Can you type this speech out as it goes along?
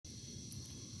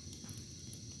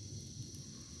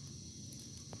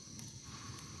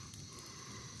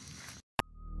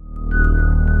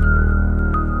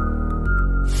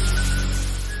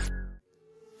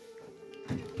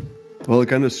Well, I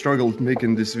kind of struggled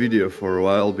making this video for a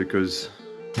while because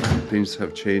things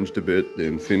have changed a bit. The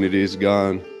Infinity is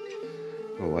gone.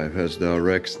 My wife has the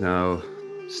RX now.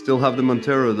 Still have the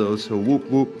Montero though, so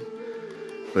whoop whoop.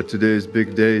 But today is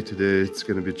big day. Today it's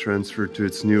gonna be transferred to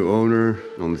its new owner.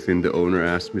 The only thing the owner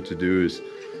asked me to do is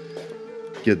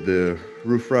get the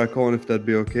roof rack on, if that'd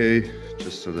be okay,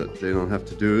 just so that they don't have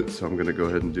to do it. So I'm gonna go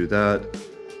ahead and do that.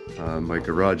 My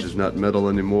garage is not metal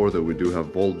anymore, though we do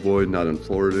have Bold Boy, not in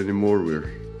Florida anymore. We're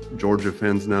Georgia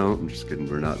fans now. I'm just kidding,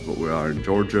 we're not, but we are in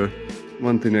Georgia.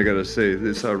 One thing I gotta say,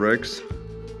 this RX,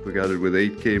 we got it with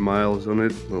 8K miles on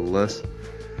it, a little less.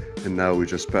 And now we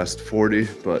just passed 40,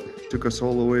 but it took us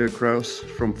all the way across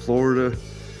from Florida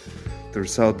through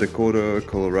South Dakota,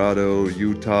 Colorado,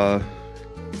 Utah,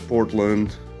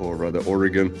 Portland, or rather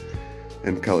Oregon,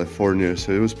 and California.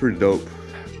 So it was pretty dope.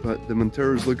 But the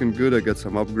Montero is looking good. I got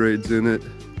some upgrades in it.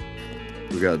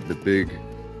 We got the big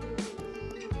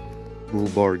bull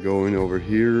bar going over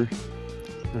here.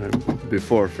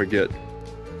 Before I forget,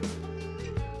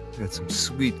 got some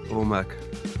sweet OMAC,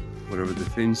 whatever the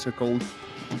things are called.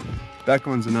 Back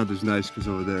ones and others nice because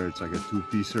over there it's like a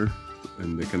two-piecer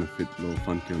and they kind of fit a little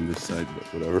funky on this side, but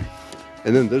whatever.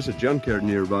 And then there's a junkyard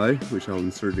nearby, which I'll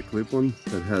insert a clip on,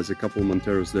 that has a couple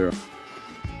Monteros there.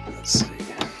 Let's see.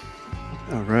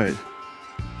 All right.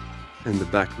 And the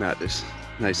back mat is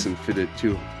nice and fitted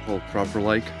too, all proper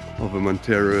like of a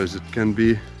Montero as it can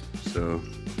be. So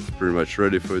it's pretty much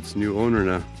ready for its new owner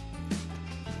now.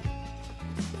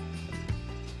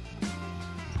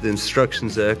 The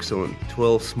instructions are excellent.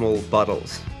 12 small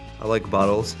bottles. I like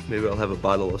bottles. Maybe I'll have a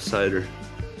bottle of cider.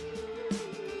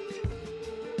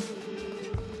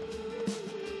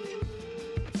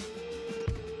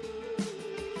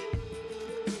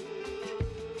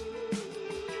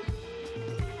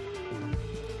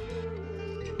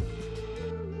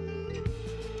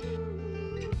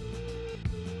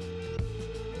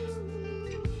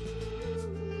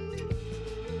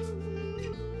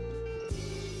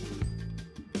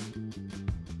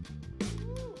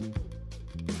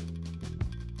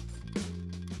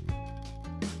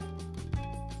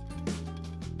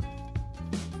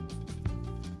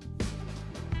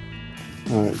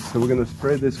 Alright, so we're gonna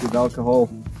spray this with alcohol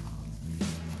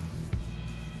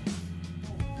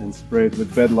and spray it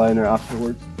with bed liner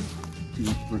afterwards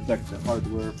to protect the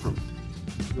hardware from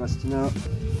rusting out.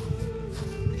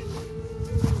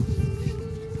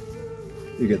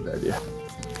 You get the idea.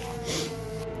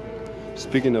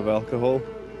 Speaking of alcohol,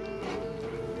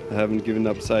 I haven't given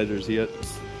up ciders yet.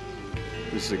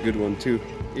 This is a good one too,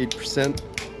 8%,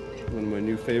 one of my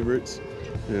new favorites.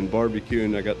 And then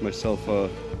barbecuing, I got myself a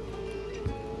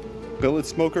pellet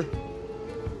smoker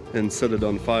and set it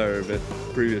on fire a bit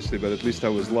previously, but at least I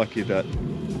was lucky that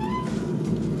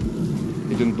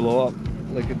it didn't blow up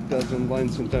like it does online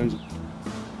sometimes.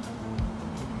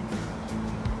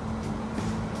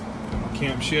 Got my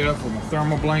Camp Chef with my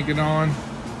thermal blanket on.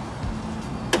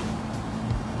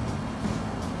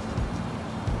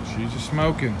 She's just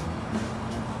smoking.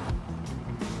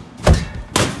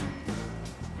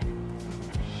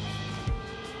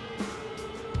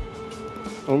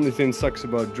 Only thing sucks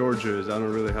about Georgia is I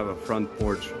don't really have a front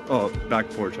porch. Oh, back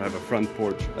porch. I have a front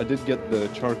porch. I did get the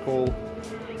charcoal,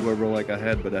 whoever like I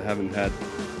had, but I haven't had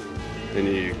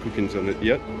any cookings on it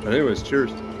yet. But anyways,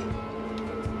 cheers.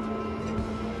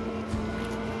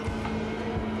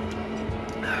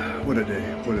 What a day,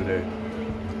 what a day.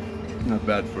 Not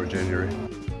bad for January.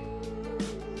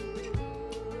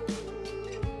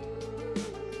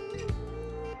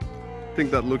 I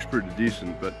think that looks pretty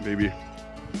decent, but maybe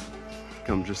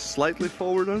come just slightly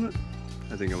forward on it.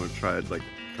 I think I'm gonna try it like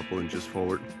a couple inches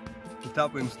forward. The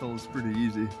top install is pretty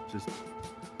easy. Just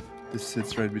this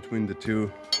sits right between the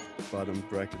two. Bottom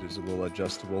bracket is a little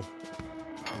adjustable,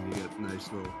 and you get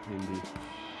nice little handy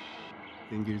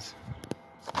thingies,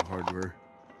 some hardware.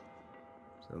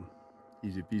 So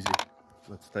easy peasy.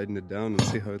 Let's tighten it down and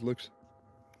see how it looks.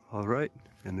 All right,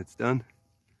 and it's done.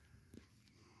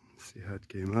 Let's see how it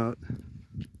came out.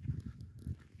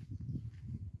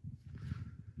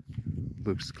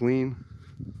 Looks clean.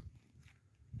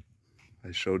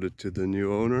 I showed it to the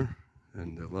new owner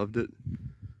and they loved it.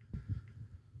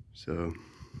 So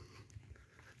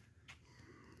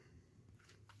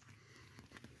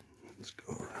let's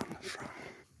go around the front.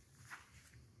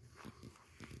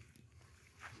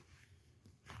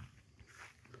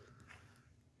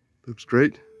 Looks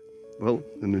great. Well,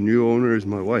 and the new owner is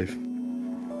my wife,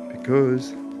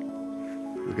 because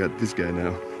we got this guy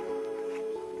now.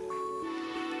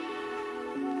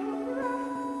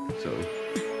 So,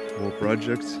 more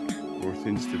projects, more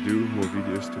things to do, more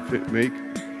videos to make.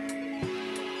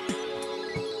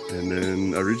 And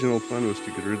then original plan was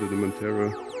to get rid of the Montero.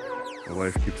 My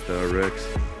wife keeps the RX,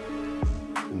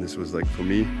 and this was like for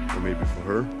me or maybe for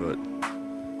her, but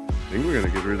I think we're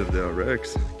gonna get rid of the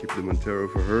RX, keep the Montero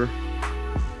for her.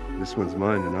 This one's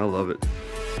mine and I love it.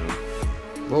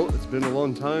 So, well, it's been a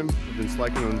long time. I've been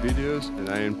slacking on videos and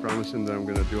I ain't promising that I'm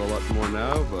gonna do a lot more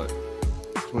now, but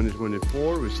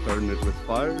 2024, we're starting it with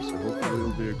fire, so hopefully it'll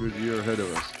be a good year ahead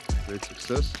of us. Great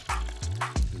success,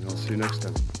 and I'll see you next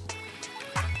time.